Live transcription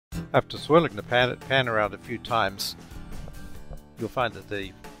After swirling the pan around a few times, you'll find that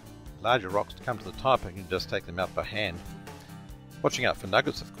the larger rocks come to the top and you can just take them out by hand. Watching out for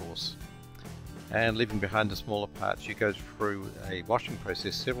nuggets, of course. And leaving behind the smaller parts, you go through a washing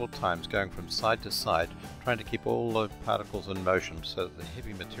process several times, going from side to side, trying to keep all the particles in motion so that the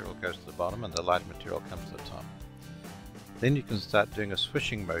heavy material goes to the bottom and the light material comes to the top. Then you can start doing a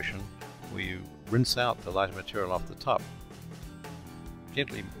swishing motion where you rinse out the lighter material off the top,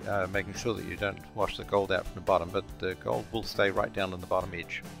 gently making sure that you don't wash the gold out from the bottom, but the gold will stay right down on the bottom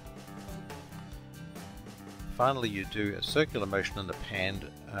edge. Finally, you do a circular motion in the pan,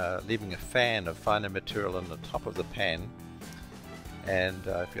 leaving a fan of finer material in the top of the pan, and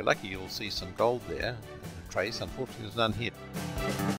if you're lucky you'll see some gold there, a trace. Unfortunately there's none here.